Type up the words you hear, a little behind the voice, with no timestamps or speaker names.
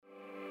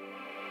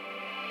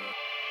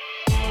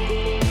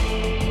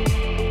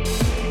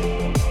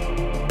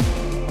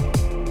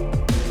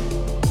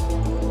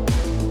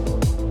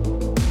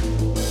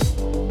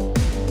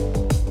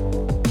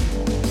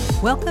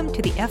Welcome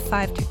to the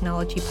F5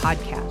 Technology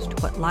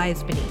Podcast, What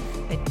Lies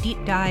Beneath, a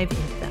deep dive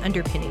into the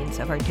underpinnings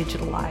of our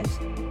digital lives.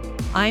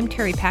 I'm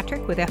Terry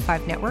Patrick with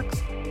F5 Networks.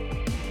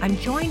 I'm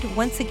joined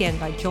once again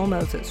by Joel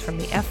Moses from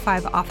the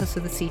F5 Office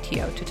of the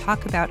CTO to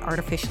talk about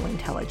artificial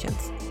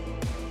intelligence.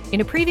 In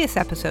a previous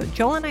episode,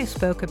 Joel and I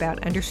spoke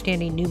about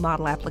understanding new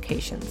model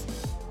applications.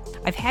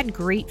 I've had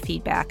great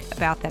feedback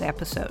about that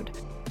episode.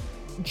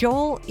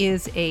 Joel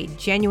is a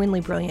genuinely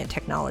brilliant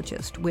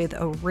technologist with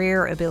a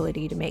rare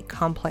ability to make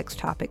complex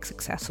topics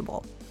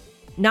accessible.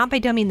 Not by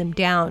dumbing them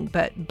down,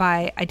 but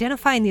by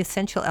identifying the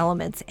essential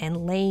elements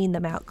and laying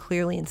them out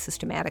clearly and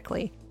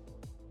systematically.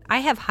 I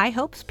have high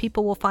hopes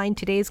people will find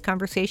today's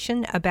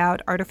conversation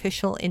about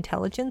artificial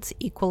intelligence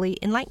equally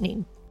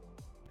enlightening.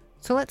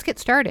 So let's get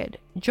started.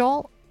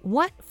 Joel,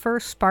 what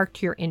first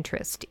sparked your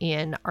interest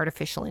in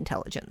artificial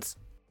intelligence?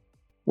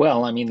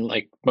 Well,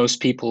 like most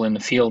people in the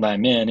field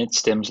I'm in, it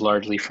stems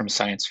largely from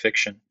science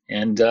fiction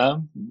and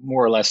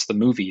more or less the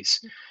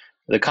movies.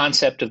 The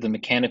concept of the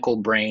mechanical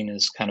brain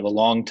is kind of a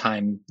long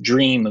time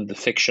dream of the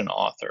fiction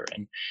author,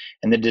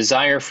 and the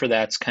desire for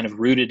that's kind of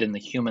rooted in the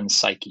human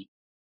psyche.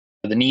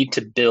 The need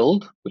to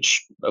build,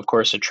 which of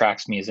course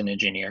attracts me as an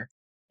engineer,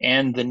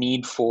 and the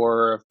need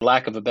for,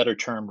 lack of a better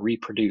term,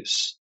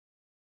 reproduce.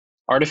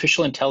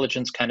 Artificial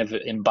intelligence kind of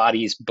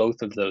embodies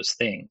both of those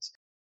things.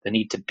 The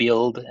need to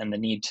build and the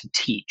need to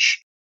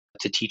teach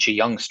a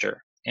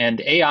youngster. And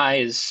AI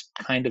is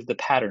kind of the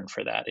pattern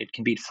for that. It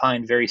can be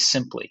defined very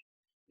simply.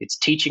 It's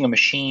teaching a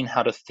machine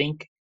how to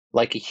think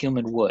like a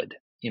human would,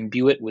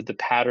 imbue it with the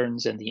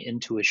patterns and the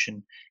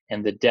intuition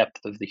and the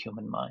depth of the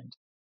human mind.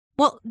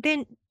 Well,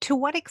 then, to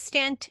what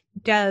extent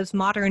does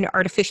modern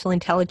artificial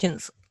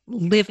intelligence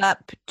live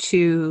up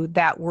to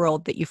that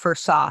world that you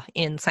first saw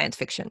in science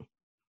fiction?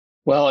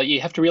 Well, you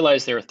have to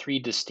realize there are three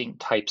distinct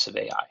types of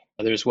AI.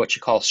 There's what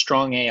you call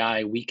strong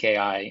AI, weak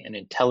AI, and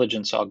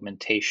intelligence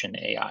augmentation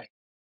AI.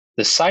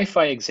 The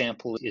sci-fi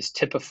example is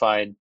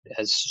typified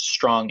as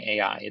strong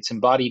AI. It's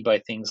embodied by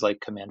things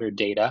like Commander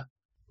Data,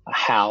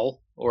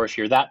 HAL, or if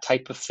you're that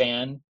type of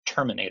fan,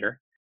 Terminator.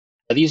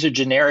 These are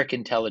generic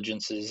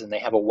intelligences and they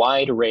have a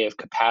wide array of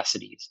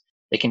capacities.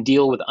 They can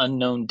deal with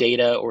unknown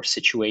data or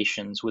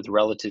situations with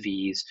relative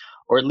ease,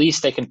 or at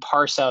least they can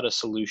parse out a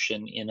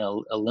solution in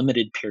a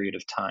limited period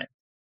of time.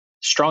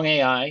 Strong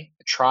AI,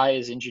 try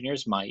as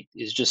engineers might,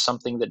 is just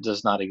something that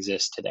does not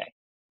exist today.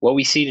 What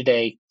we see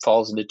today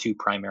falls into two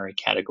primary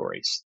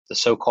categories, the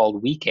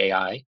so-called weak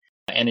AI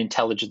and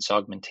intelligence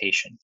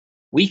augmentation.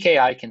 Weak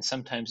AI can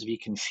sometimes be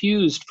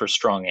confused for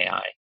strong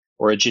AI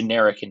or a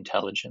generic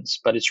intelligence,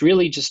 but it's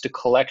really just a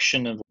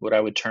collection of what I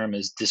would term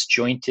as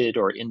disjointed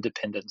or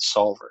independent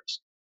solvers.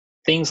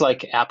 Things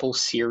like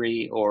Apple's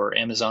Siri or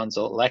Amazon's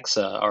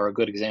Alexa are a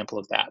good example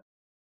of that.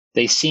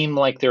 They seem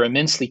like they're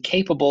immensely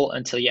capable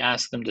until you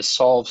ask them to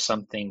solve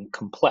something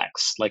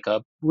complex, like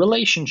a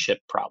relationship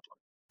problem,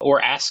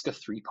 or ask a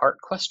three-part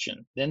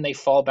question. Then they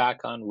fall back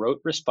on rote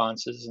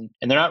responses, and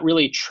they're not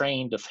really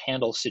trained to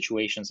handle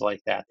situations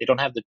like that. They don't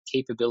have the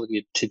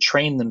capability to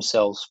train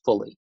themselves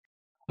fully.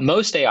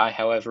 Most AI,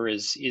 however,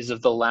 is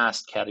of the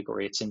last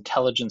category. It's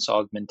intelligence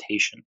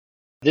augmentation.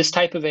 This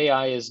type of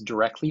AI is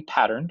directly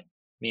patterned,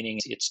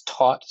 meaning it's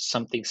taught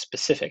something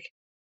specific.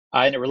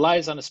 And it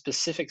relies on a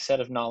specific set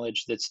of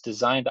knowledge that's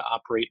designed to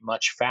operate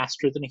much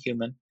faster than a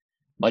human,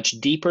 much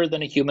deeper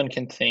than a human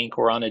can think,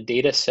 or on a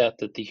data set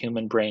that the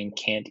human brain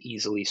can't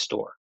easily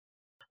store.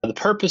 The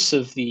purpose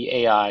of the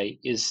AI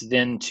is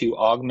then to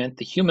augment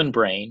the human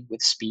brain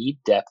with speed,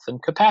 depth,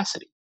 and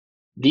capacity.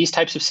 These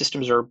types of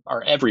systems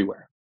are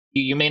everywhere.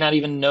 You may not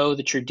even know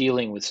that you're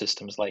dealing with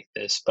systems like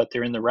this, but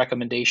they're in the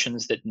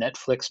recommendations that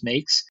Netflix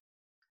makes.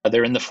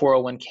 They're in the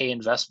 401k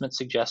investment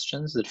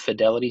suggestions that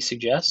Fidelity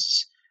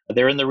suggests.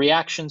 They're in the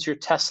reactions your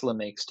Tesla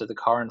makes to the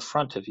car in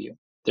front of you.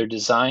 They're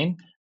designed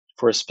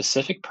for a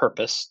specific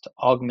purpose to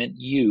augment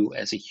you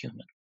as a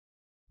human.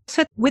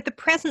 So, with the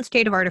present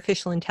state of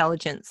artificial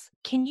intelligence,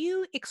 can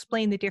you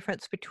explain the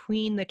difference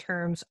between the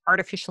terms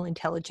artificial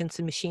intelligence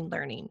and machine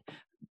learning?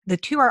 The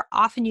two are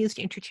often used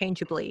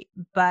interchangeably,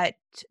 but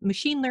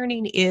machine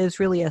learning is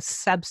really a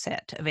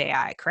subset of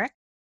AI, correct?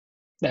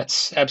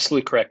 That's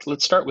absolutely correct.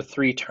 Let's start with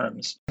three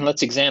terms and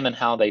let's examine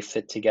how they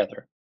fit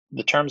together.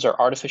 The terms are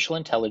artificial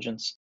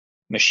intelligence,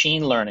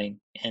 machine learning,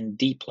 and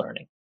deep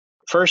learning.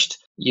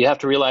 First, you have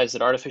to realize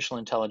that artificial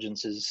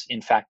intelligence is,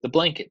 in fact, the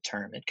blanket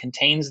term. It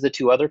contains the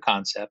two other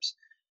concepts,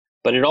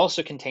 but it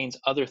also contains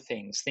other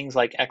things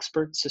like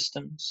expert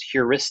systems,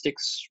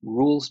 heuristics,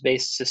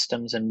 rules-based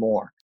systems, and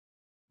more.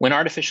 When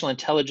artificial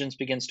intelligence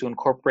begins to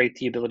incorporate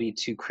the ability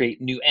to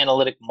create new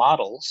analytic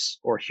models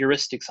or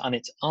heuristics on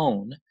its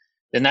own,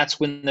 then that's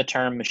when the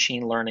term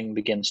machine learning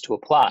begins to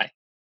apply.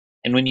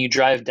 And when you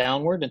drive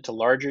downward into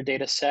larger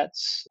data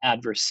sets,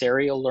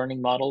 adversarial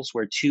learning models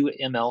where two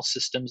ML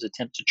systems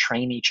attempt to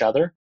train each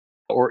other,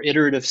 or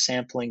iterative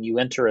sampling, you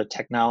enter a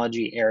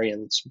technology area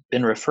that's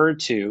been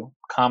referred to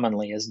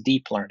commonly as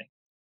deep learning.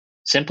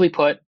 Simply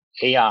put,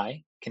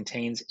 AI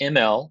contains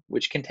ML,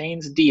 which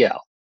contains DL.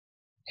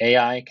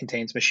 AI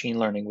contains machine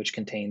learning, which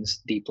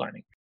contains deep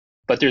learning.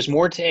 But there's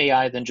more to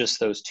AI than just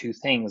those two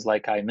things,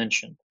 like I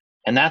mentioned.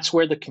 And that's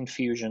where the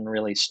confusion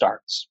really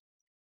starts.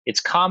 It's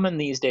common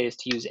these days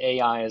to use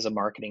AI as a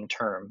marketing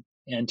term,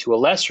 and to a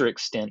lesser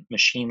extent,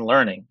 machine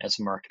learning as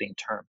a marketing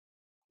term.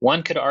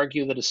 One could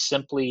argue that a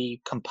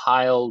simply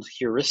compiled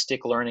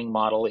heuristic learning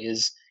model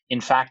is,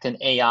 in fact, an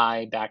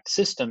AI backed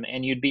system,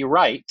 and you'd be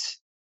right,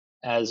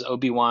 as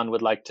Obi-Wan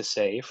would like to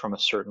say, from a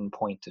certain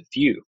point of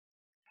view.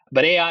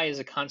 But AI is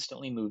a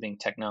constantly moving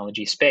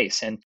technology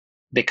space, and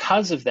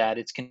because of that,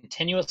 it's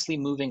continuously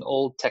moving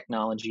old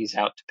technologies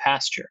out to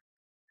pasture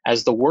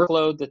as the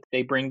workload that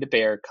they bring to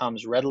bear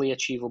comes readily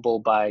achievable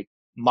by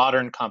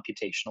modern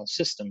computational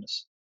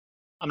systems.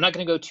 I'm not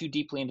going to go too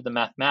deeply into the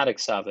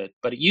mathematics of it,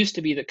 but it used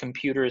to be that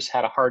computers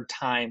had a hard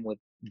time with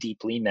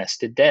deeply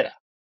nested data.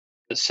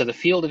 So the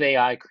field of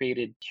AI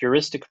created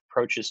heuristic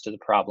approaches to the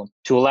problem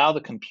to allow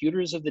the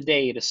computers of the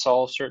day to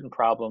solve certain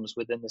problems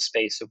within the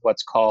space of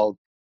what's called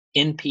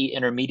NP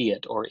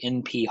intermediate or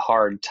NP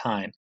hard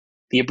time.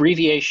 The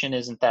abbreviation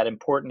isn't that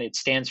important. It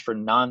stands for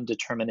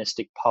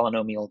non-deterministic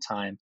polynomial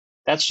time.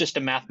 That's just a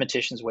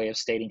mathematician's way of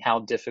stating how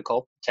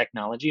difficult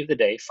technology of the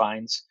day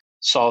finds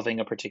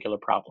solving a particular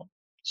problem.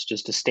 It's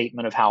just a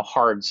statement of how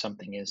hard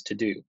something is to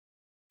do.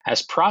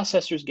 As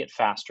processors get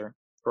faster,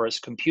 or as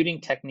computing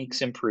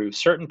techniques improve,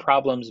 certain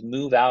problems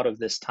move out of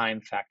this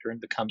time factor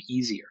and become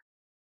easier.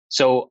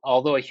 So,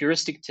 although a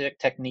heuristic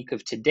technique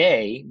of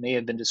today may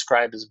have been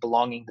described as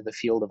belonging to the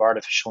field of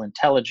artificial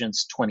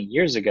intelligence 20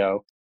 years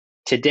ago,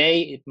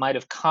 today it might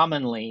have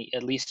commonly,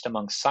 at least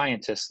among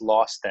scientists,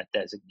 lost that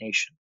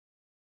designation.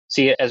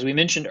 See, as we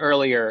mentioned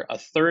earlier, a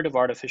third of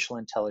artificial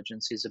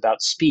intelligence is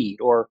about speed,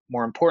 or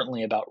more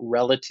importantly, about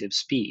relative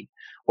speed.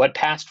 What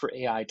passed for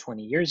AI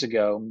 20 years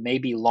ago may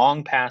be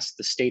long past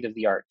the state of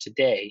the art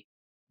today,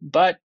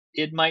 but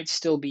it might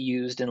still be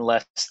used in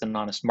less than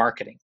honest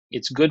marketing.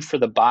 It's good for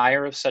the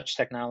buyer of such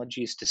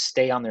technologies to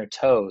stay on their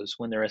toes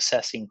when they're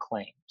assessing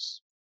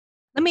claims.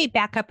 Let me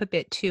back up a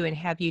bit too and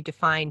have you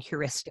define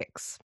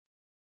heuristics.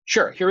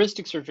 Sure,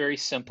 heuristics are very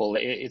simple.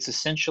 It's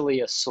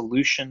essentially a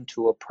solution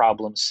to a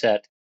problem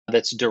set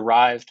that's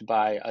derived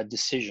by a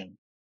decision.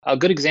 A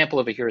good example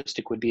of a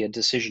heuristic would be a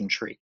decision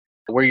tree,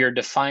 where you're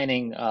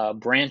defining a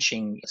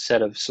branching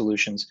set of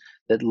solutions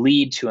that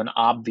lead to an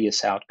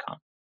obvious outcome.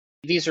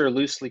 These are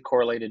loosely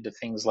correlated to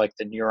things like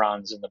the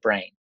neurons in the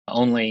brain,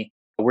 only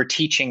we're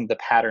teaching the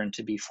pattern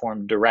to be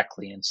formed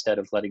directly instead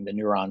of letting the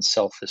neurons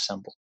self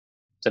assemble.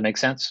 Does that make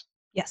sense?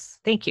 Yes,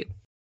 thank you.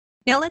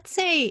 Now, let's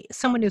say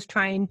someone is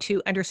trying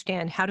to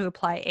understand how to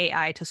apply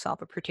AI to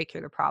solve a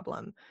particular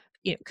problem.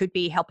 It could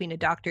be helping a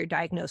doctor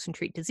diagnose and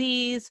treat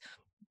disease,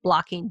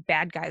 blocking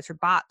bad guys or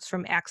bots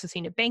from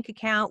accessing a bank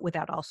account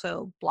without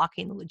also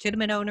blocking the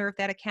legitimate owner of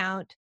that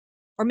account,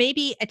 or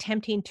maybe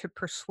attempting to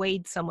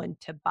persuade someone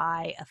to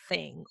buy a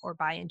thing or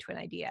buy into an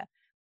idea.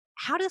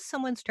 How does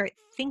someone start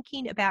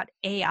thinking about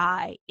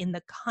AI in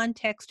the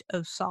context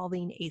of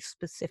solving a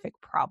specific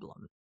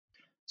problem?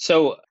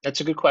 So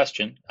that's a good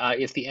question.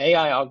 If the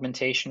AI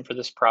augmentation for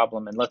this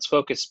problem, and let's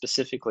focus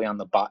specifically on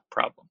the bot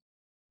problem,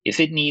 if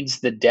it needs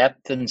the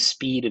depth and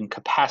speed and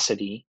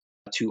capacity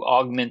to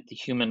augment the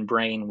human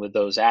brain with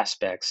those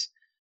aspects,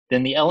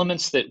 then the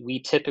elements that we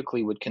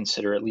typically would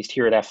consider, at least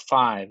here at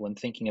F5, when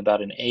thinking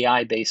about an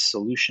AI based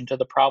solution to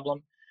the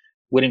problem,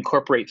 would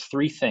incorporate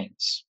three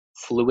things: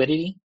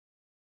 fluidity,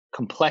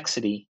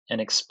 complexity, and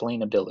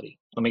explainability.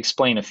 Let me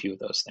explain a few of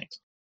those things.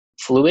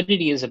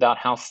 Fluidity is about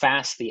how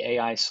fast the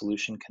AI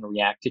solution can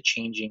react to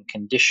changing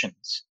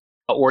conditions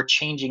or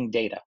changing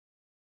data.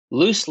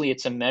 Loosely,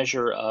 it's a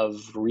measure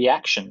of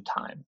reaction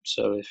time.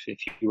 So, if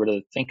you were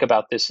to think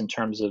about this in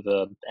terms of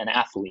an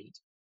athlete,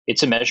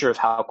 it's a measure of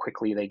how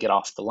quickly they get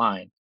off the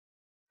line.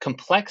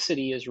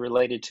 Complexity is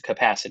related to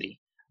capacity,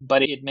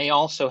 but it may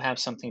also have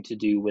something to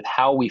do with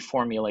how we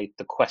formulate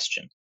the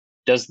question.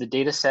 Does the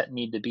data set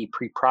need to be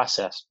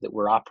pre-processed that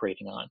we're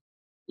operating on?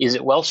 Is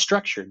it well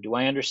structured? Do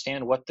I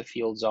understand what the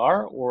fields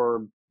are,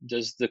 or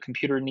does the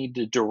computer need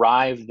to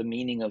derive the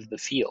meaning of the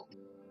field?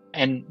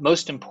 And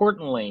most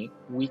importantly,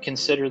 we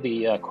consider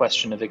the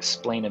question of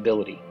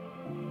explainability.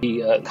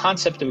 The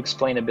concept of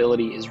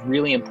explainability is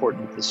really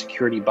important to the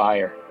security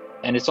buyer,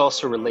 and it's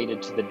also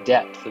related to the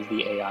depth of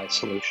the AI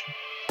solution.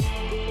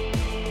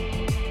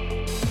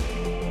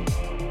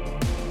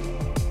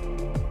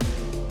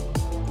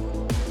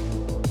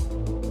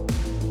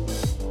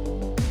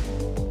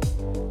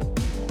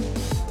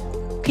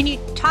 Can you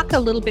talk a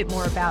little bit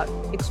more about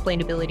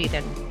explainability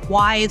then?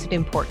 Why is it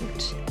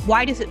important?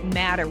 Why does it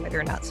matter whether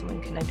or not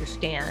someone can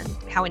understand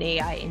how an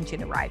AI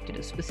engine arrived at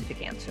a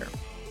specific answer?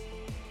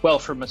 Well,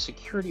 from a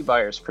security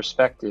buyer's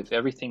perspective,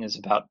 everything is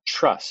about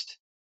trust.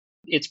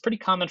 It's pretty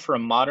common for a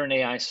modern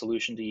AI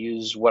solution to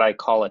use what I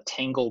call a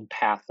tangled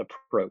path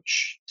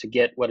approach to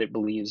get what it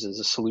believes is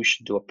a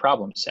solution to a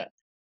problem set.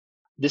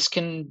 This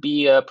can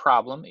be a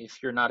problem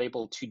if you're not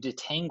able to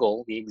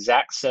detangle the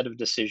exact set of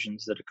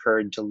decisions that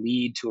occurred to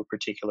lead to a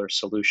particular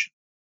solution.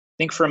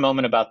 Think for a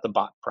moment about the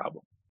bot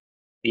problem.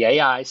 The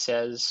AI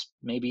says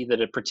maybe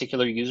that a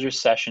particular user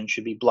session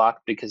should be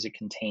blocked because it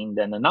contained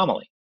an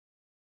anomaly.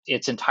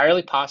 It's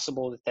entirely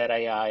possible that that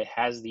AI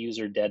has the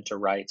user dead to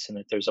rights and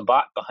that there's a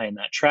bot behind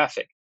that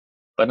traffic.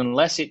 But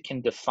unless it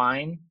can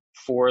define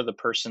for the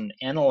person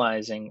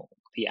analyzing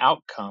the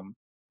outcome,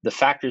 the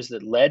factors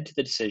that led to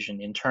the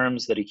decision in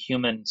terms that a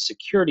human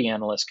security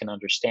analyst can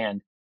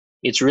understand,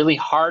 it's really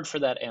hard for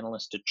that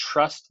analyst to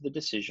trust the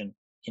decision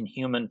in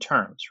human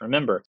terms.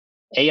 Remember,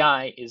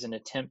 AI is an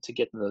attempt to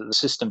get the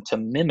system to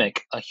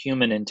mimic a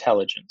human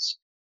intelligence.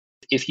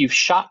 If you've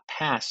shot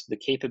past the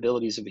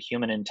capabilities of a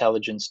human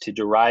intelligence to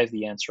derive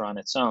the answer on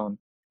its own,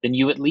 then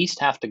you at least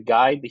have to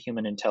guide the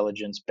human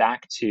intelligence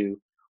back to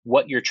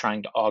what you're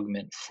trying to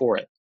augment for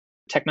it.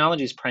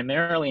 Technology is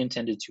primarily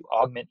intended to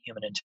augment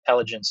human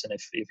intelligence, and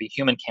if a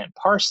human can't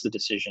parse the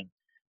decision,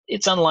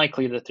 it's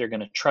unlikely that they're going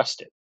to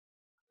trust it.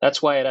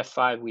 That's why at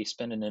F5 we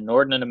spend an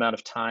inordinate amount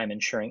of time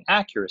ensuring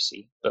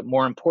accuracy, but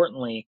more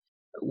importantly,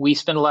 we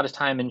spend a lot of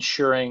time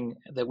ensuring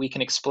that we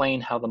can explain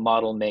how the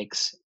model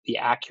makes the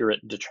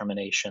accurate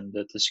determination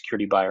that the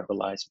security buyer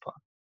relies upon.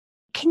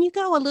 Can you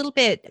go a little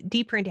bit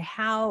deeper into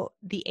how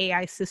the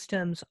AI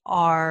systems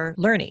are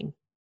learning?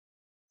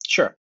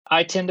 Sure.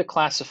 I tend to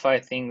classify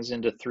things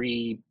into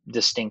three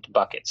distinct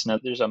buckets. Now,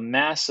 there's a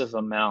massive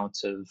amount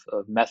of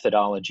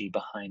methodology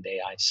behind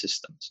AI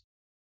systems.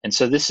 And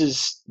so this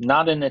is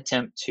not an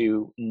attempt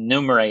to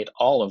enumerate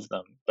all of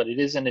them, but it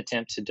is an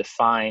attempt to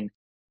define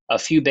a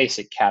few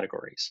basic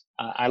categories.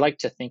 I like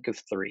to think of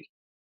three: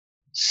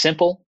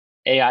 simple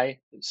AI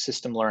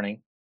system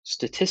learning,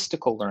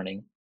 statistical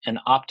learning, and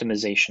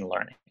optimization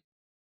learning.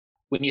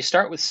 When you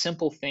start with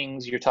simple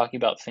things, you're talking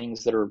about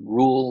things that are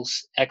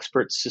rules,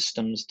 expert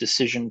systems,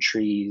 decision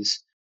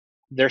trees.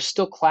 They're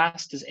still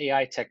classed as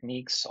AI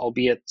techniques,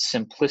 albeit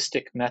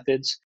simplistic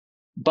methods,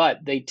 but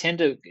they tend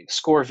to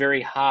score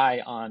very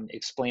high on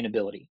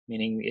explainability,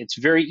 meaning it's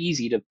very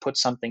easy to put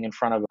something in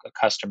front of a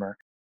customer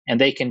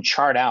and they can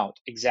chart out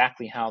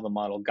exactly how the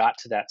model got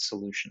to that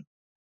solution.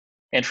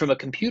 And from a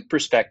compute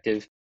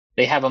perspective,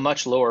 they have a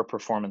much lower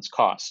performance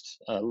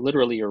cost.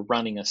 Literally, you're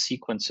running a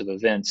sequence of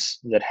events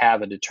that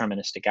have a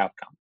deterministic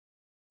outcome.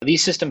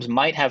 These systems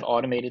might have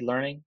automated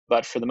learning,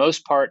 but for the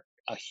most part,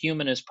 a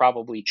human is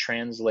probably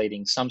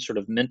translating some sort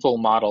of mental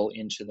model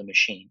into the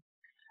machine.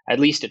 At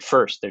least at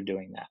first, they're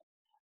doing that.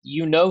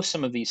 You know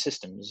some of these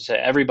systems.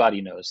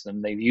 Everybody knows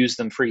them. They've used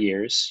them for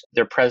years.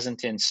 They're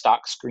present in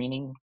stock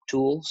screening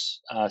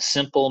tools,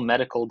 simple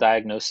medical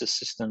diagnosis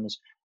systems.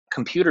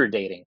 Computer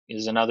dating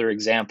is another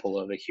example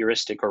of a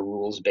heuristic or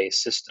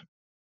rules-based system.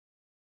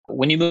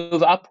 When you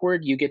move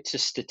upward, you get to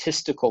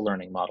statistical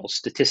learning models,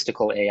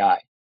 statistical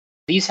AI.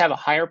 These have a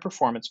higher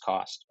performance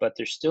cost, but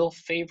they're still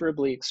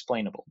favorably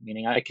explainable,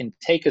 meaning I can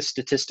take a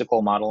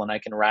statistical model and I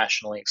can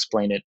rationally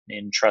explain it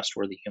in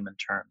trustworthy human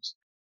terms.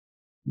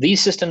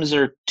 These systems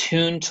are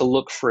tuned to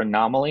look for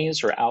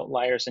anomalies or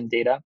outliers in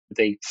data.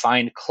 They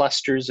find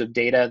clusters of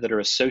data that are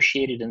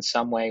associated in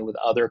some way with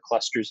other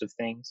clusters of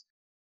things.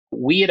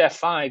 We at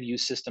F5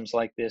 use systems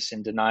like this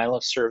in denial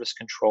of service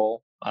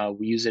control.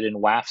 We use it in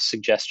WAF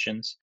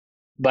suggestions.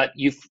 But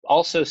you've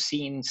also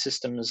seen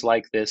systems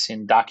like this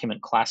in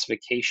document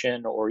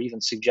classification or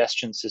even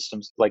suggestion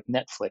systems like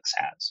Netflix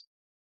has.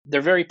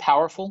 They're very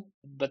powerful,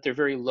 but they're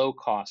very low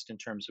cost in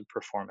terms of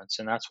performance.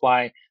 And that's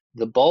why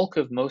the bulk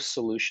of most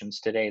solutions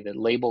today that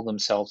label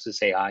themselves as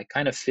AI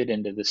kind of fit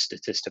into this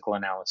statistical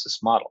analysis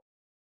model.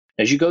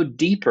 As you go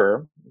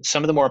deeper,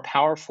 some of the more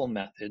powerful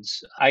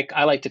methods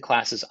I like to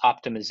class as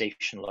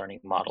optimization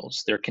learning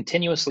models. They're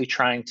continuously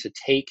trying to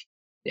take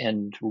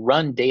and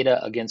run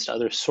data against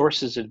other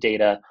sources of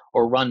data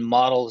or run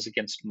models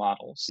against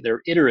models.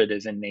 They're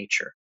iterative in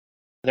nature.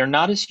 They're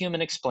not as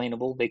human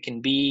explainable. They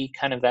can be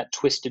kind of that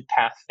twisted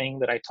path thing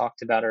that I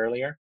talked about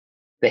earlier.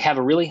 They have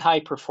a really high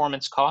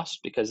performance cost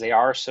because they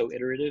are so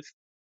iterative,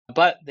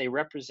 but they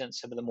represent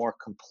some of the more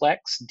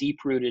complex, deep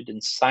rooted,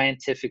 and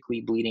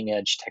scientifically bleeding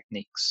edge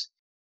techniques.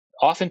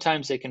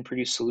 Oftentimes, they can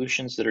produce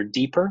solutions that are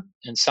deeper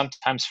and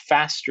sometimes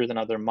faster than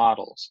other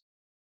models.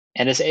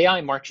 And as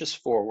AI marches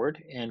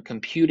forward and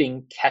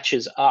computing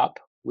catches up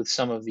with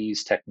some of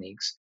these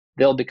techniques,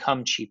 they'll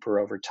become cheaper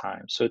over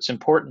time. So it's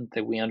important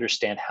that we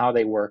understand how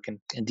they work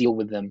and deal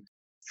with them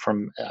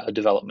from a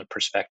development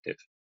perspective.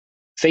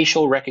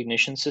 Facial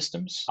recognition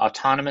systems,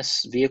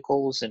 autonomous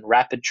vehicles, and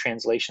rapid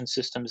translation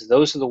systems,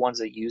 those are the ones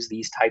that use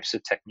these types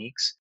of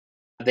techniques.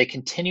 They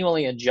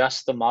continually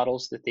adjust the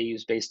models that they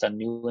use based on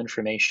new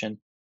information.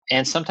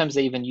 And sometimes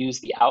they even use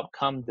the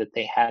outcome that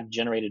they had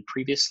generated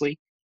previously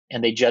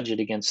and they judge it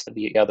against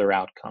the other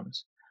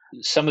outcomes.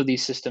 Some of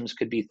these systems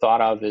could be thought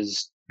of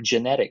as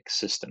genetic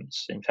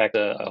systems. In fact,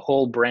 a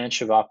whole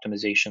branch of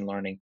optimization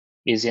learning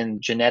is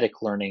in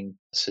genetic learning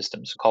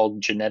systems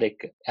called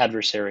genetic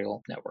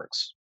adversarial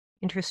networks.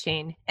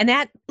 Interesting. And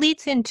that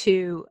leads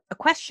into a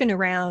question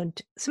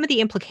around some of the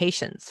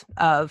implications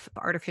of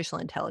artificial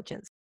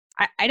intelligence.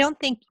 I don't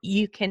think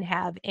you can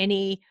have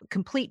any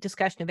complete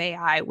discussion of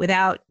AI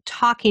without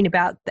talking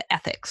about the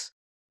ethics.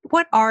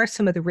 What are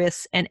some of the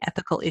risks and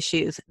ethical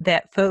issues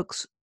that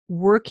folks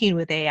working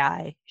with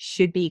AI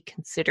should be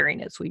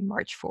considering as we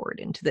march forward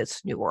into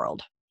this new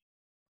world?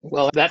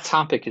 Well, that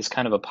topic is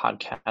kind of a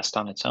podcast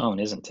on its own,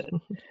 isn't it?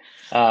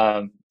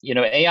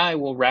 AI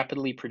will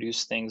rapidly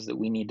produce things that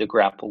we need to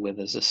grapple with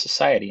as a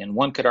society, and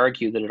one could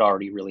argue that it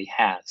already really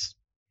has.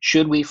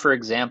 Should we, for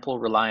example,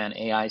 rely on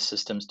AI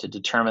systems to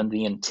determine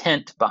the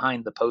intent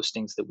behind the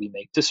postings that we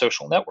make to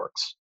social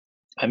networks?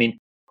 I mean,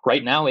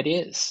 right now it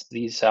is.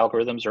 These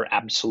algorithms are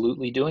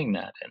absolutely doing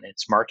that, and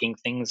it's marking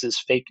things as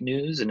fake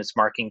news and it's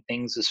marking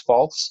things as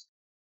false,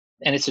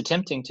 and it's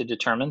attempting to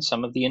determine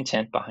some of the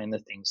intent behind the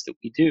things that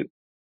we do.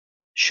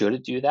 Should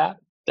it do that?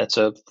 That's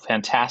a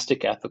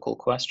fantastic ethical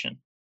question.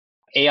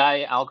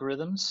 AI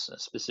algorithms,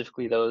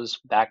 specifically those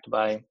backed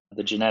by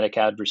the genetic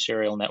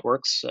adversarial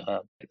networks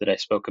that I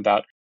spoke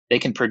about, they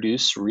can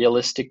produce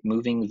realistic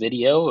moving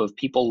video of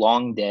people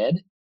long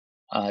dead.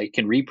 It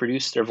can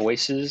reproduce their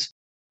voices,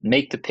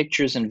 make the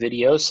pictures and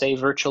videos say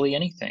virtually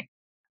anything.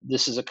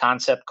 This is a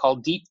concept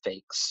called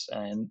deepfakes,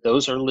 and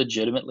those are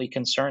legitimately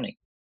concerning.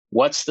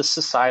 What's the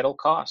societal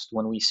cost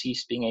when we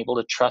cease being able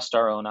to trust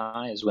our own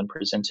eyes when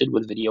presented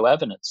with video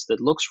evidence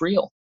that looks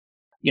real?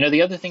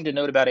 The other thing to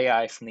note about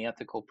AI from the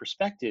ethical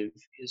perspective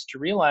is to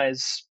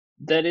realize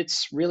that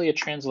it's really a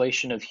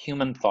translation of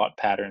human thought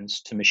patterns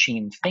to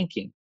machine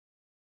thinking.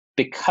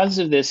 Because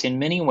of this, in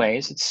many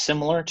ways, it's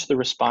similar to the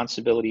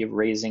responsibility of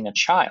raising a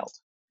child.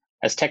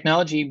 As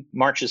technology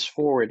marches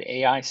forward,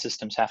 AI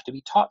systems have to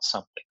be taught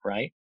something,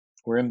 right?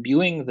 We're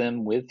imbuing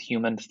them with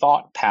human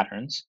thought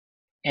patterns.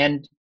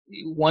 And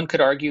one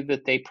could argue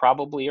that they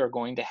probably are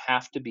going to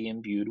have to be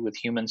imbued with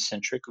human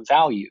centric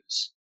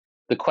values.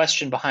 The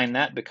question behind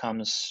that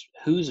becomes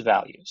whose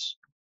values?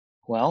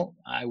 Well,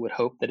 I would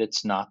hope that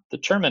it's not the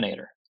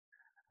Terminator.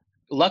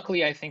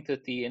 Luckily, I think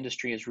that the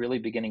industry is really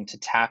beginning to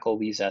tackle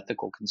these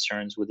ethical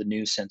concerns with a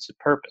new sense of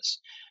purpose.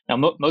 Now,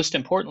 most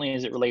importantly,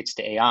 as it relates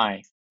to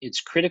AI,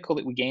 it's critical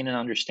that we gain an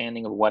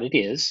understanding of what it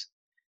is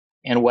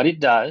and what it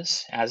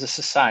does as a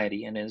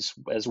society and as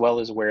well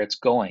as where it's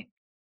going.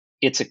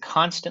 It's a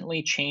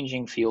constantly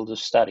changing field of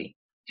study.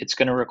 It's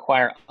going to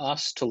require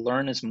us to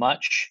learn as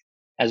much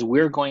as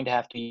we're going to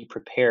have to be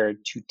prepared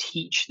to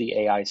teach the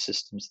AI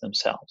systems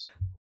themselves.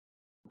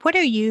 What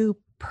are you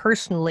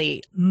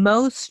personally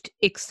most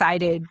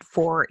excited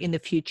for in the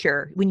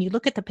future when you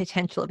look at the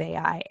potential of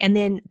AI? And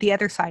then the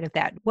other side of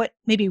that, what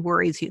maybe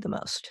worries you the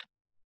most?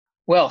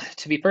 Well,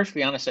 to be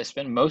perfectly honest, I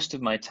spend most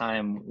of my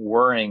time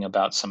worrying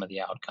about some of the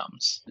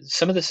outcomes.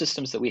 Some of the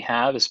systems that we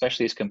have,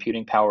 especially as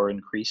computing power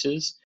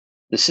increases,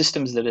 the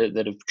systems that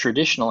have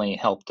traditionally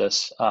helped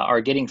us are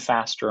getting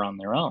faster on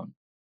their own.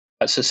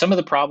 So some of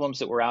the problems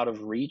that were out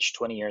of reach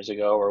 20 years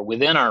ago are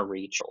within our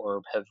reach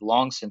or have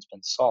long since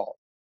been solved.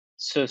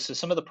 So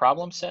some of the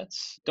problem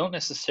sets don't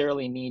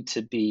necessarily need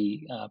to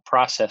be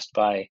processed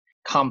by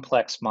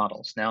complex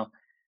models. Now,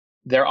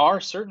 there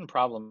are certain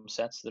problem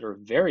sets that are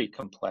very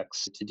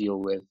complex to deal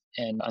with,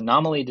 and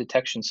anomaly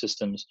detection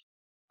systems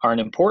are an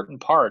important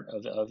part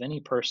of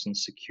any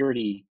person's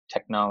security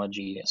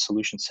technology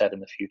solution set in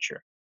the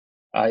future.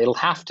 It'll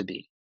have to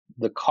be.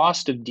 The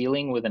cost of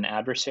dealing with an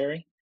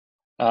adversary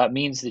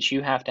means that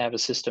you have to have a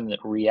system that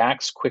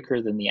reacts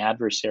quicker than the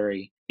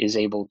adversary is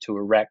able to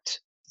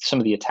erect some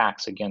of the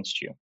attacks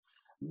against you.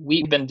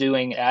 We've been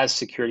doing, as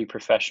security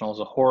professionals,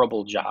 a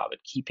horrible job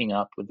at keeping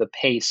up with the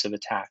pace of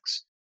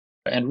attacks.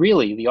 And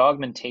really, the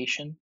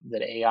augmentation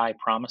that AI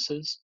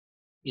promises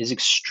is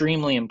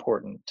extremely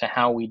important to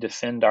how we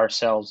defend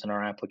ourselves and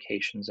our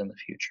applications in the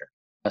future.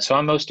 So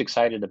I'm most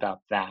excited about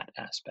that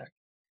aspect.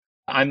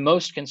 I'm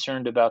most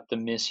concerned about the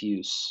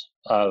misuse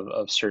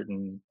of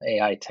certain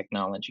AI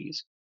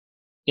technologies.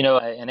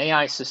 An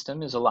AI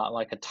system is a lot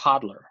like a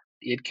toddler.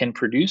 It can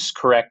produce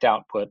correct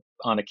output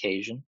on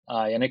occasion,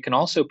 and it can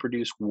also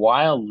produce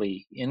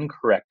wildly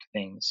incorrect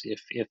things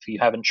if you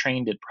haven't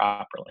trained it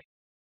properly.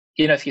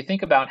 If you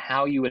think about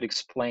how you would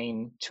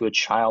explain to a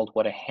child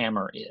what a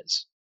hammer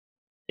is,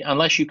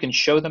 unless you can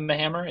show them a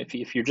hammer,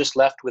 if you're just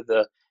left with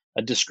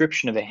a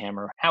description of a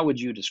hammer, how would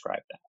you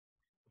describe that?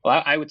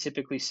 Well, I would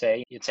typically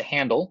say it's a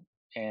handle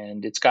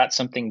and it's got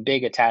something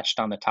big attached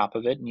on the top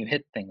of it and you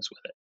hit things with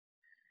it.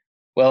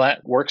 Well,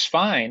 that works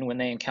fine when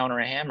they encounter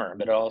a hammer,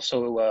 but it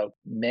also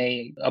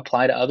may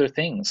apply to other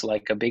things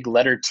like a big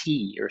letter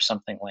T or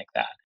something like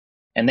that.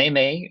 And they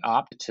may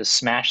opt to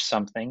smash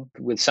something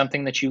with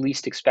something that you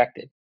least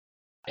expected.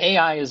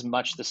 AI is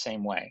much the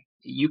same way.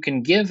 You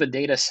can give a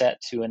data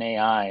set to an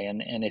AI,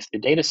 and if the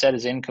data set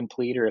is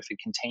incomplete or if it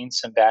contains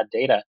some bad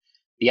data,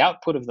 the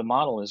output of the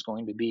model is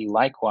going to be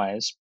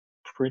likewise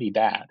pretty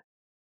bad.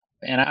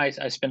 And I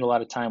spend a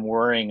lot of time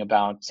worrying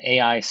about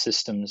AI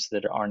systems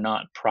that are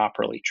not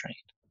properly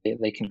trained.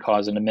 They can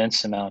cause an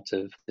immense amount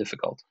of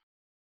difficulty.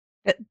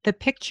 The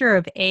picture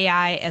of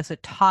AI as a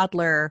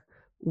toddler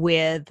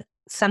with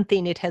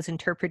something it has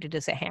interpreted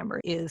as a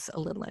hammer is a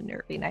little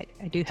unnerving. I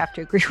do have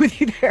to agree with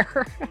you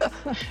there.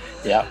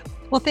 Yeah.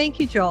 Well, thank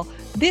you, Joel.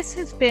 This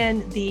has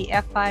been the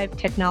F5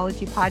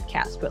 Technology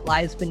Podcast, What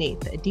Lies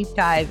Beneath, a deep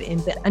dive in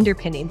the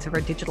underpinnings of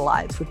our digital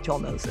lives with Joel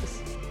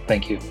Moses.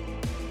 Thank you.